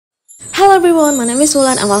Hello everyone, my name is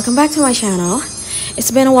Wulan and welcome back to my channel.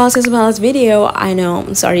 It's been a while since my last video. I know,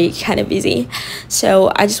 I'm sorry, kind of busy.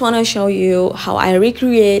 So I just want to show you how I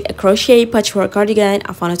recreate a crochet patchwork cardigan.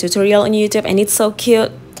 I found a tutorial on YouTube and it's so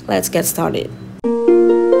cute. Let's get started.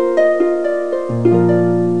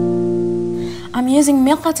 I'm using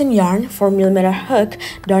milk cotton yarn, 4mm hook,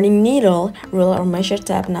 darning needle, ruler or measure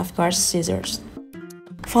tape, and of course scissors.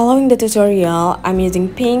 Following the tutorial, I'm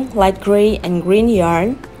using pink, light gray, and green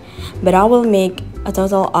yarn, but I will make a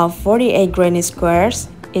total of 48 granny squares,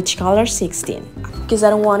 each color 16, because I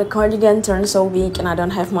don't want a cardigan turn so big and I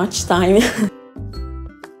don't have much time.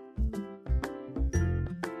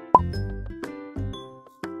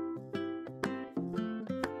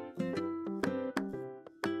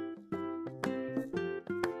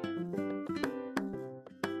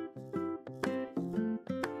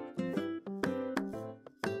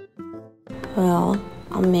 Well,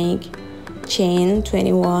 I'll make chain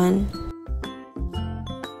 21,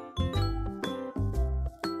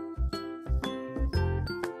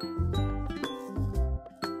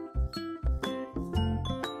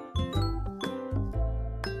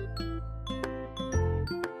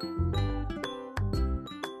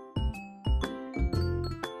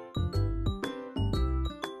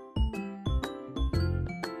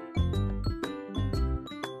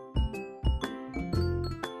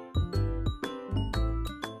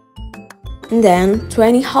 and then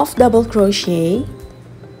 20 half double crochet,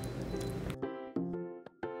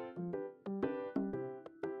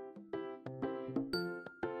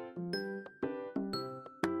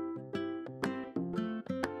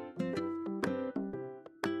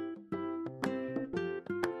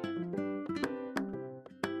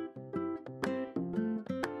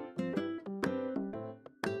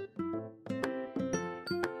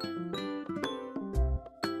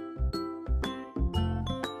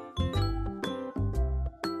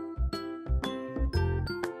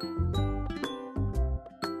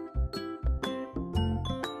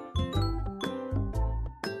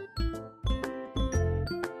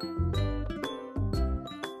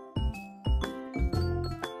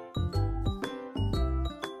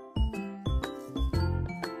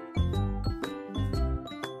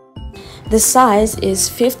 the size is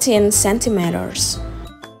 15 centimeters.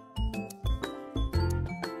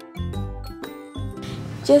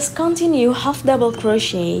 Just continue half double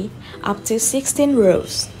crochet up to 16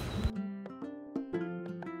 rows.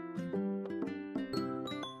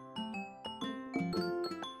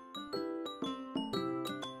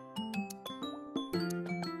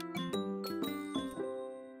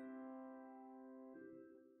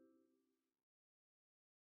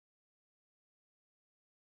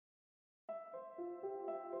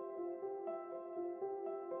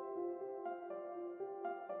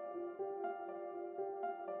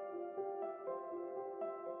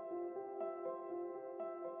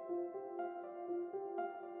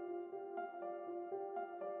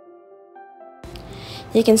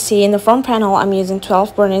 You can see in the front panel I'm using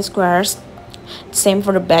 12 granny squares, same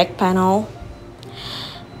for the back panel,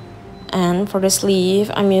 and for the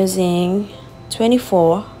sleeve I'm using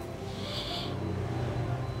 24.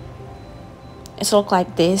 It looks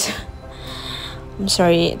like this. I'm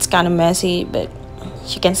sorry, it's kind of messy, but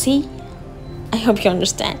you can see. I hope you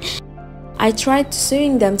understand. I tried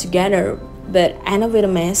sewing them together, but I ended up with a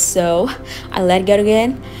mess, so I let go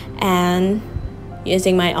again and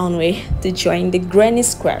using my own way to join the granny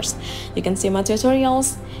squares. You can see my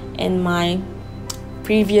tutorials in my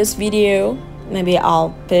previous video. Maybe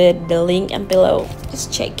I'll put the link in below.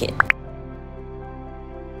 Just check it.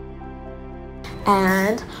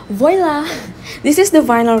 And voila! This is the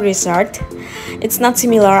final result. It's not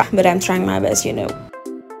similar, but I'm trying my best, you know.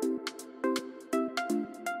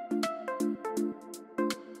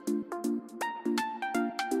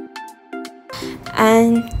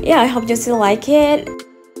 And yeah, I hope you still like it.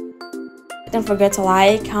 Don't forget to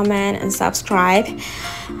like, comment, and subscribe.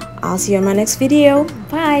 I'll see you in my next video.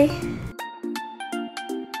 Bye!